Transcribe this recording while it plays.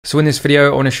So in this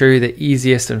video, I want to show you the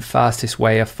easiest and fastest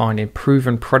way of finding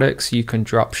proven products you can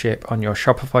drop ship on your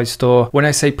Shopify store. When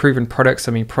I say proven products,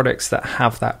 I mean products that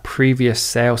have that previous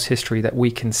sales history that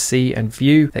we can see and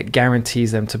view that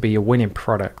guarantees them to be a winning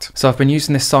product. So I've been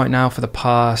using this site now for the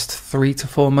past 3 to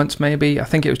 4 months maybe. I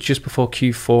think it was just before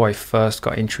Q4 I first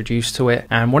got introduced to it.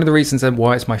 And one of the reasons then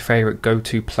why it's my favorite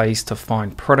go-to place to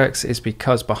find products is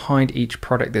because behind each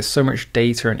product there's so much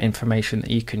data and information that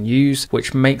you can use,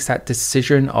 which makes that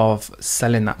decision of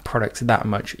selling that product that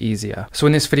much easier. So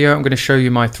in this video, I'm going to show you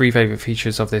my 3 favorite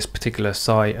features of this particular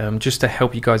site, just to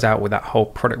help you guys out with that whole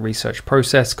product research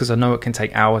process, because I know it can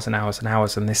take hours and hours and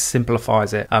hours, and this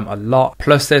simplifies it a lot.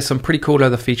 Plus there's some pretty cool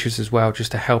other features as well,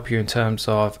 just to help you in terms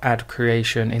of ad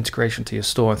creation, integration to your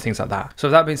store and things like that. So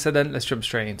with that being said then, let's jump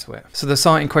straight into it. So the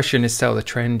site in question is Sell the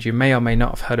Trend. You may or may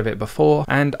not have heard of it before,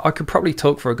 and I could probably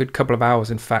talk for a good couple of hours,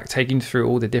 in fact, taking you through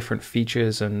all the different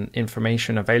features and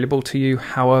information available to you.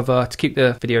 However, to keep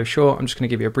the video short, I'm just going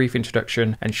to give you a brief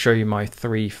introduction and show you my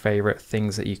 3 favorite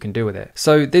things that you can do with it.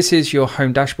 So this is your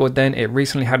home dashboard then. It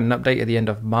recently had an update at the end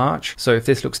of March. So if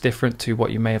this looks different to what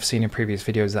you may have seen in previous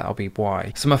videos, that'll be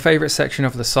why. So my favorite section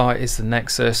of the site is the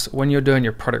Nexus. When you're doing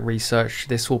your product research,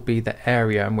 this will be the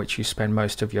area in which you spend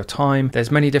most of your time.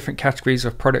 There's many different categories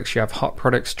of products. You have hot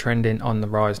products, trending, on the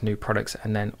rise, new products,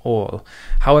 and then all.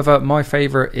 However, my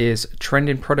favorite is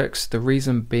trending products. The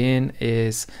reason being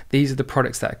is these are the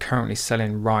products that are currently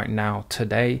selling right now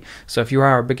today. So if you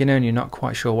are a beginner and you're not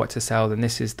quite sure what to sell, then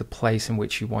this is the place in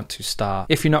which you want to start.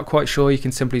 If you're not quite sure, you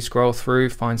can simply scroll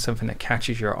through, find something that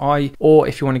catches your eye, or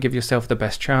if you want to give yourself the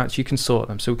best chance, you can sort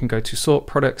them. So we can go to sort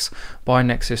products by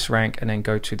Nexus rank and then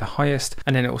go to the highest,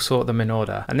 and then it will sort them in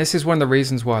order. And this is one of the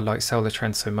reasons why I like Sell the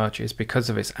Trend so much, is because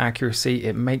of its accuracy.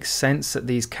 It makes sense that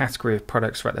these category of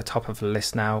products are at the top of the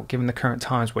list now, given the current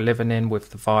times we're living in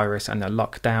with the virus and the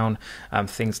lockdown,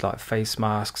 things like face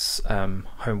masks,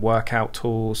 home workout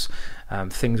tools,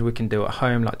 things we can do at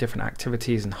home, like different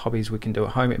activities and hobbies we can do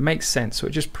at home. It makes sense. So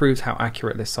it just proves how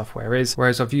accurate this software is.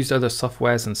 Whereas I've used other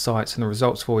softwares and sites and the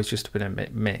results have always just been a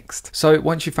bit mixed. So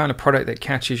once you found a product that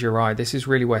catches your eye, this is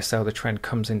really where Sell the Trend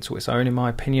comes into its own, in my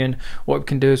opinion. What we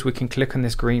can do is we can click on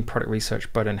this green product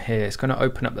research button here. It's going to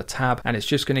open up the tab and it's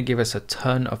just going to give us a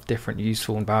ton of different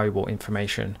useful and valuable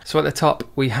information. So at the top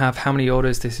we have how many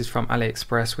orders. This is from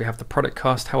AliExpress. We have the product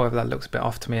cost. However, that looks a bit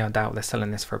off to me. I doubt they're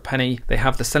selling this for a penny. They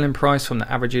have the selling price from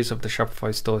the averages of the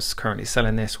Shopify stores currently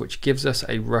selling this, which gives us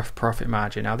a rough profit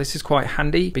margin. Now this is quite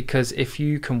handy because if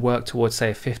you can work towards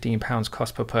say a £15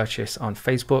 cost per purchase on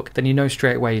Facebook, then you know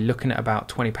straight away you're looking at about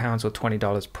 £20 or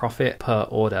 $20 profit per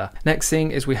order. Next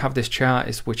thing is we have this chart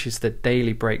which is the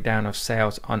daily breakdown of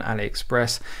sales on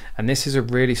AliExpress, and this is a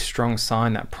really strong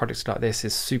sign that products like this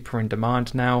is super in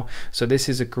demand now. So this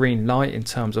is a green light in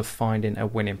terms of finding a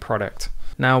winning product.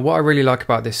 Now what I really like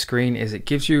about this screen is it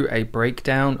gives you a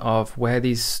breakdown of where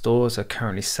these stores are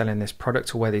currently selling this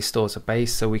product or where these stores are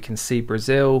based. So we can see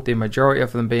Brazil, the majority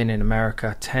of them being in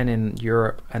America, 10 in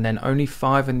Europe, and then only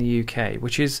 5 in the UK,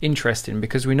 which is interesting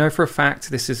because we know for a fact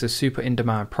this is a super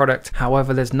in-demand product.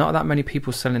 However, there's not that many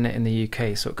people selling it in the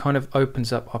UK, so it kind of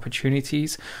opens up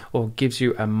opportunities or gives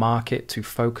you a market to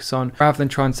focus on. Rather than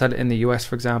try and sell it in the US,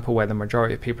 for example, where the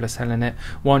majority of people are selling it,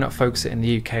 why not focus it in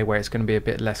the UK where it's going to be a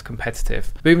bit less competitive?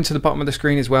 Moving to the bottom of the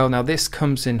screen as well. Now this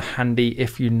comes in handy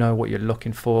if you know what you're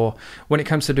looking for. When it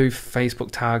comes to do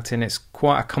Facebook targeting, it's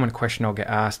quite a common question I'll get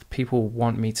asked. People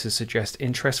want me to suggest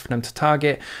interest for them to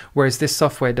target, whereas this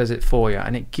software does it for you,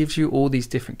 and it gives you all these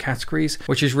different categories,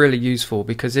 which is really useful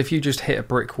because if you just hit a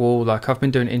brick wall, like I've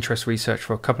been doing interest research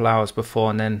for a couple hours before,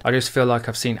 and then I just feel like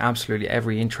I've seen absolutely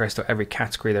every interest or every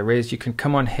category there is, you can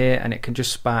come on here and it can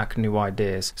just spark new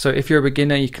ideas. So if you're a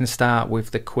beginner, you can start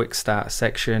with the quick start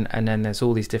section, and then there's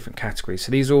all these different categories.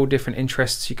 So these are all different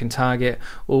interests you can target,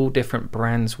 all different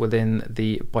brands within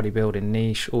the bodybuilding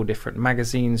niche, all different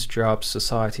magazines, jobs,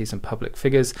 societies, and public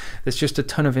figures. There's just a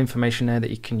ton of information there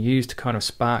that you can use to kind of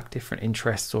spark different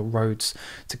interests or roads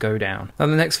to go down. Now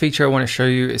the next feature I want to show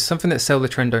you is something that Sell the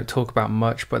Trend don't talk about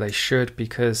much, but they should,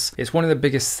 because it's one of the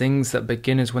biggest things that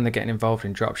beginners when they're getting involved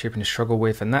in dropshipping struggle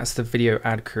with, and that's the video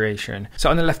ad creation. So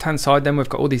on the left hand side then we've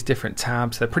got all these different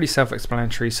tabs. They're pretty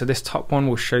self-explanatory. So this top one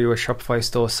will show you a Shopify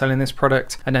store selling this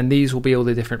product, and then these will be all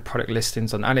the different product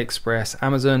listings on AliExpress,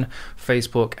 Amazon,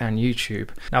 Facebook, and YouTube.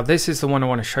 Now this is the one I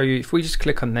want to show you. If we just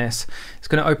click on this, it's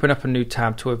going to open up a new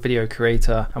tab to a video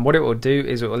creator, and what it will do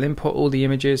is it will import all the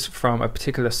images from a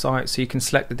particular site. So you can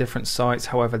select the different sites,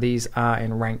 however these are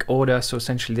in rank order, so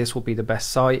essentially this will be the best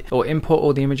site, or import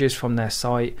all the images from their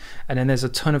site. And then there's a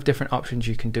ton of different options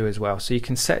you can do as well. So you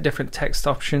can set different text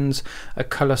options, a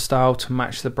color style to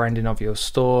match the branding of your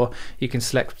store. You can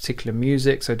select particular particular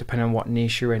music. So depending on what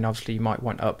niche you're in, obviously you might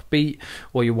want upbeat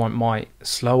or you want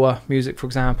slower music, for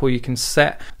example. You can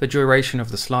set the duration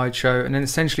of the slideshow and then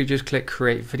essentially just click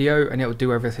create video and it will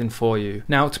do everything for you.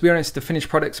 Now, to be honest, the finished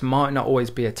products might not always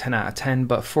be a 10 out of 10,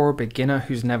 but for a beginner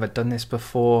who's never done this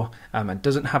before and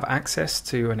doesn't have access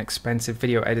to an expensive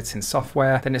video editing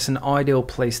software, then it's an ideal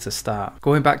place to start.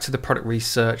 Going back to the product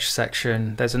research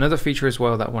section, there's another feature as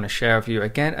well that I want to share with you.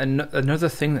 Again, another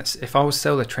thing that's, if I was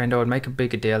Sell the Trend, I would make a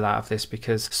bigger deal out of this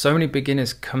because so many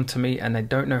beginners come to me and they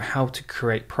don't know how to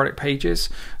create product pages.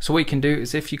 So what you can do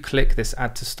is if you click this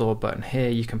add to store button here,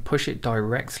 you can push it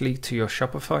directly to your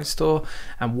Shopify store.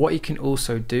 And what you can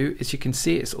also do is you can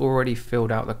see it's already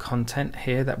filled out the content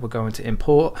here that we're going to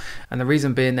import. And the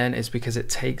reason being then is because it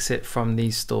takes it from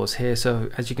these stores here. So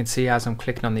as you can see, as I'm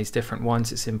clicking on these different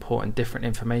ones, it's importing different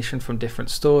information from different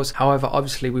stores. However,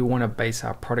 obviously we want to base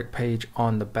our product page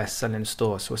on the best selling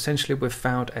store. So essentially we've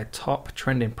found a top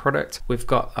trending product. We've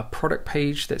got a product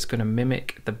page that's going to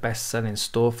mimic the best selling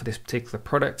store for this particular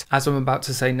product. As I'm about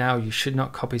to say now, you should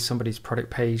not copy somebody's product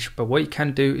page, but what you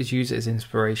can do is use it as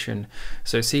inspiration.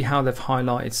 So see how they've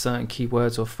highlighted certain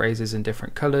keywords or phrases in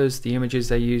different colors, the images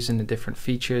they use and the different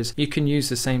features. You can use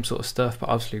the same sort of stuff, but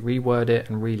obviously reword it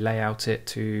and re-layout it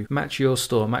to match your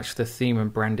store, match the theme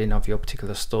and branding of your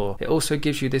particular store. It also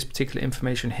gives you this particular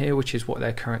information here, which is what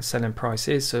their current selling price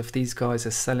is. So if these guys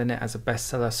are selling it as a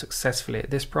bestseller successfully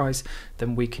at this price,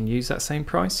 then we can use that same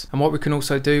price. And what we can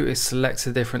also do is select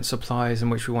the different suppliers in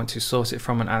which we want to source it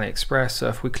from on AliExpress. So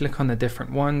if we click on the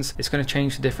different ones, it's going to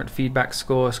change the different feedback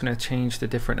score. It's going to change the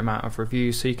different amount of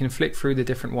reviews. So you can flick through the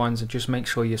different ones and just make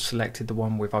sure you've selected the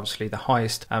one with obviously the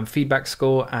highest feedback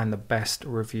score and the best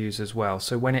reviews as well.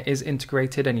 So when it is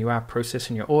integrated and you are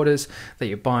processing your orders, that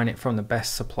you're buying it from the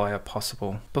best supplier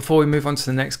possible. Before we move on to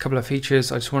the next couple of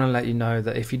features, I just want to let you know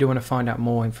that if you do want to find out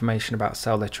more information about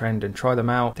Sell the Trend and try them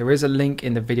out, there is a link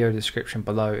in the video description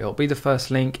below. It'll be the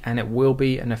first link and it will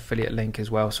be an affiliate link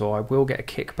as well. So I will get a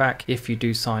kickback if you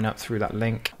do sign up through that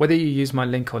link. Whether you use my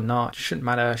link or not, it shouldn't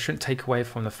matter, it shouldn't take away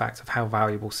from the fact of how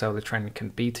valuable Sell the Trend can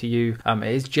be to you. It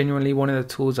is genuinely one of the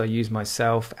tools I use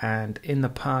myself, and in the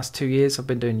past 2 years I've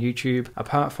been doing YouTube.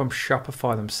 Apart from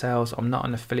Shopify themselves, I'm not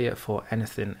an affiliate for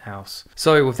anything else.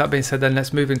 So with that being said, then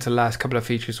let's move into the last couple of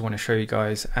features I want to show you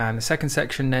guys. And the second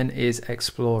section then is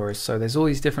Explorers. So there's all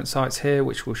these different sites here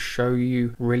which will show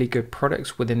you really good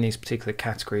products within these particular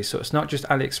categories. So it's not just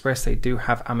AliExpress, they do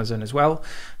have Amazon as well.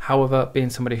 However, being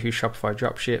somebody who Shopify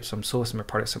dropships, I'm sourcing my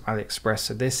products from AliExpress.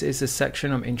 So this is the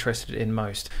section I'm interested in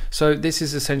most. So this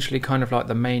is essentially kind of like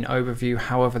the main overview.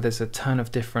 However, there's a ton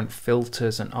of different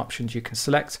filters and options you can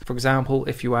select. For example,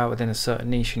 if you are within a certain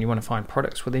niche and you want to find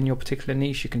products within your particular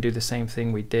niche, you can do the same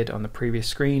thing we did on the previous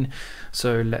screen.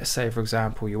 So let's say, for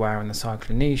example, you are in the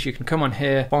cycling niche, you can come on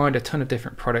here, find a ton of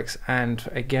different products. And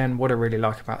again, what I really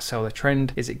like about Sell the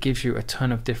Trend is it gives you a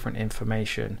ton of different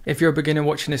information. If you're a beginner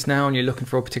watching this now and you're looking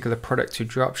for a particular product to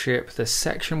dropship, the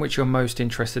section which you're most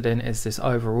interested in is this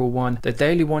overall one. The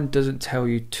daily one doesn't tell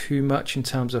you too much in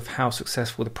terms of how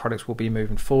successful the products will be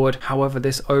moving forward. However,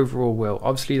 this overall will.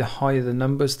 Obviously, the higher the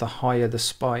numbers, the higher the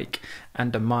spike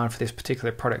and demand for this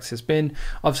particular product has been.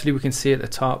 Obviously, we can see at the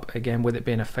top, again, with it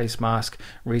being a face mask,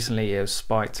 recently it was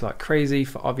spiked like crazy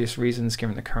for obvious reasons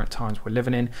given the current times we're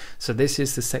living in. So this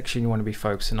is the section you want to be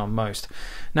focusing on most.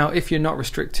 Now, if you're not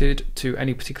restricted to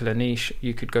any particular niche,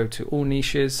 you could go to all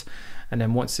niches. And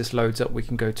then once this loads up, we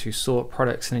can go to sort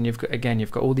products, and then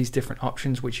you've got all these different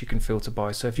options which you can filter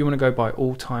by. So if you want to go by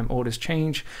all-time orders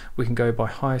change, we can go by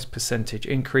highest percentage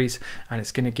increase, and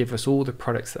it's going to give us all the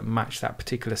products that match that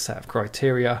particular set of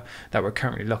criteria that we're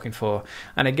currently looking for.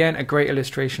 And again, a great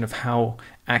illustration of how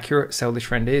accurate Sell the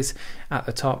Trend is. At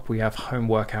the top, we have home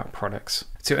workout products.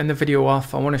 To end the video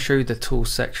off, I want to show you the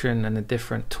tools section and the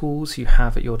different tools you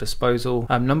have at your disposal.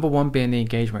 Number one being the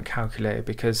engagement calculator,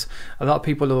 because a lot of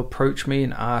people will approach me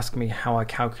and ask me how I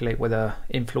calculate whether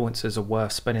influencers are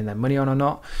worth spending their money on or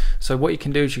not. So what you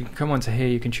can do is you can come onto here,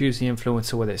 you can choose the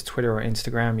influencer, whether it's Twitter or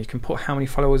Instagram. You can put how many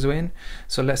followers are in.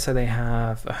 So let's say they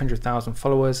have 100,000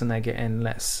 followers and they're getting,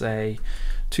 let's say,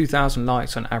 2,000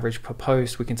 likes on average per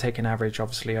post. We can take an average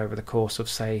obviously over the course of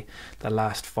say the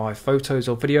last 5 photos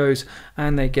or videos,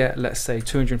 and they get, let's say,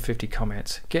 250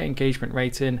 comments. Get engagement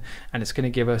rating, and it's going to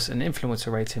give us an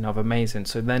influencer rating of amazing.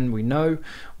 So then we know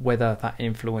whether that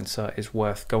influencer whether it's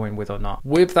worth going with or not.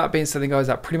 With that being said, then guys,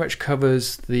 that pretty much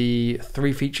covers the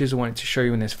 3 features I wanted to show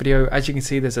you in this video. As you can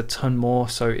see, there's a ton more,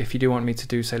 so if you do want me to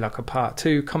do say like a part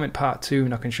 2, comment part 2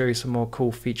 and I can show you some more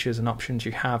cool features and options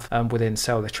you have within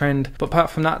Sell the Trend. But apart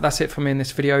from that, that's it for me in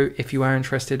this video. If you are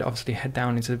interested, obviously head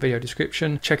down into the video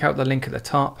description, check out the link at the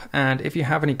top, and if you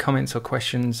have any comments or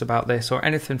questions about this or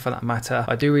anything for that matter,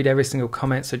 I do read every single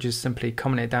comment, so just simply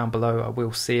comment it down below. I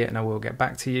will see it and I will get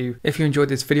back to you. If you enjoyed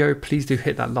this video, please do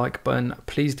hit that like button.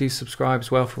 Please do subscribe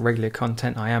as well for regular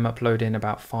content. I am uploading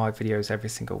about 5 videos every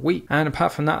single week. And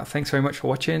apart from that, thanks very much for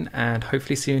watching and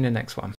hopefully see you in the next one.